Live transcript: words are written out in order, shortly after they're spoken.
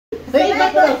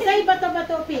Say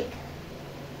bato-bato pick.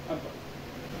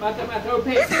 Bato-bato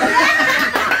pick.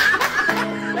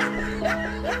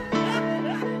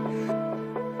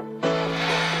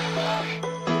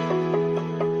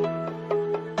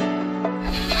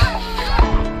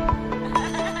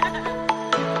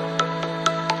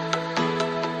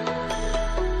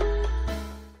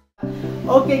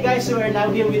 Okay guys, so we're now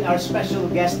here with our special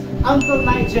guest, Uncle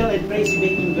Nigel and Crazy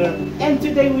Baking Girl. And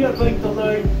today we are going to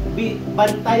learn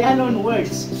Bantayan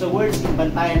words. So words in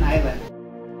Bantayan Island.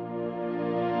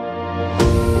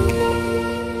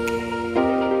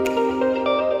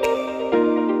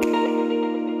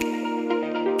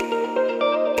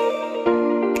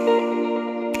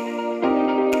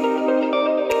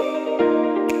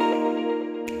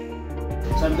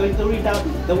 So I'm going to read out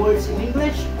the words in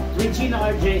English. Regina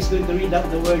RJ is going to read out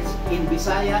the words in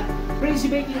Bisaya. Crazy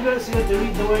Baking Girl is going to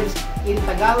read the words in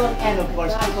Tagalog. And of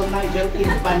course, Uncle Nigel in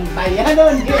Bantayan.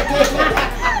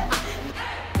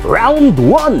 Round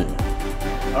 1.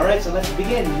 Alright, so let's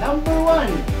begin. Number 1.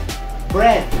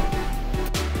 Bread.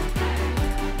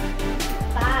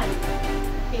 Pan.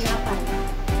 Tinapay.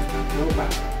 Lupa.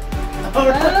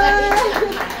 Alright.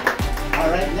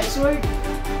 Alright, next word.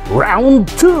 Round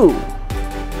 2.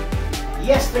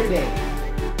 Yesterday.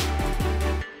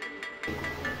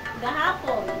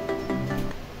 Gahapon.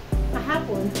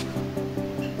 Kahapon.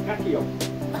 Kakio.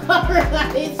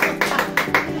 Alright.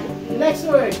 Next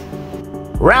word.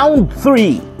 Round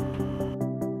 3.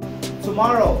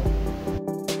 Tomorrow.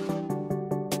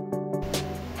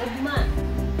 Ugma.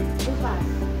 Bukas.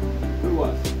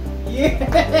 Luwas. Yeah.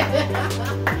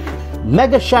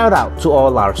 Mega shout out to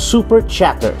all our super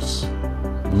chatters.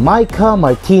 Micah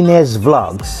Martinez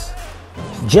Vlogs,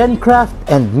 Gencraft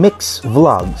and Mix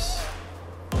Vlogs,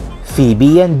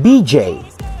 Phoebe and BJ,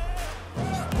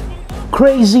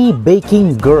 Crazy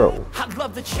Baking Girl,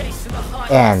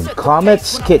 and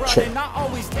Comet's Kitchen.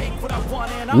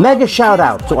 Mega shout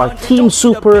out to our Team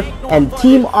Super and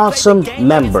Team Awesome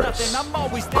members,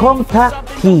 Cong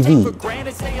TV,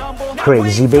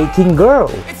 Crazy Baking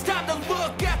Girl,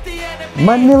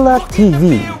 Manila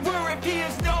TV,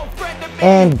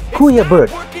 and Kuya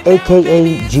Bert,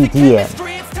 aka GTM.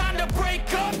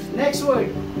 Next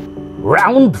word.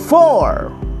 Round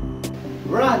 4.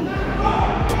 Run.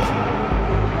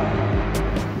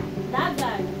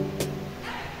 Dagan.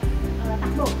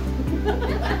 Takbo.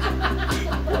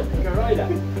 Karoida.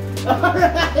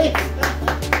 Alright.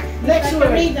 Next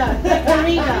word.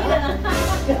 Takarida.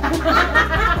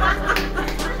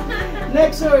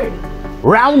 Next word.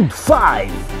 Round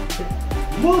 5.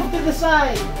 Move to the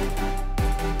side.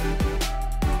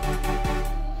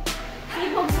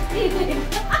 Ibog sa piling.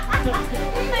 Oh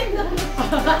my God.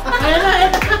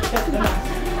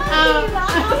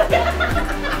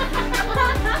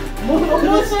 Move to the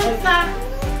Lusot side. sa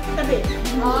tabi.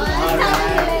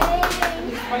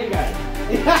 Paigan.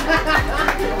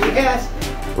 Yes.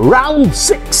 Round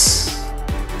 6.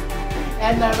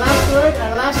 And our last word.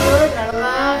 Last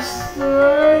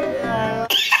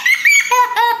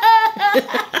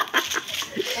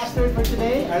word for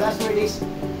today. Our last word is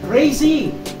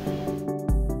crazy.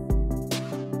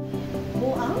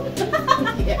 Buang.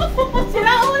 Yes.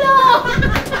 Sira ulo.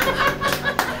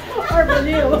 Or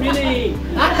baliw. Billy.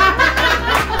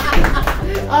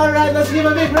 Alright, let's give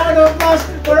a big round of applause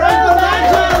for Uncle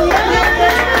Nigel. Yes!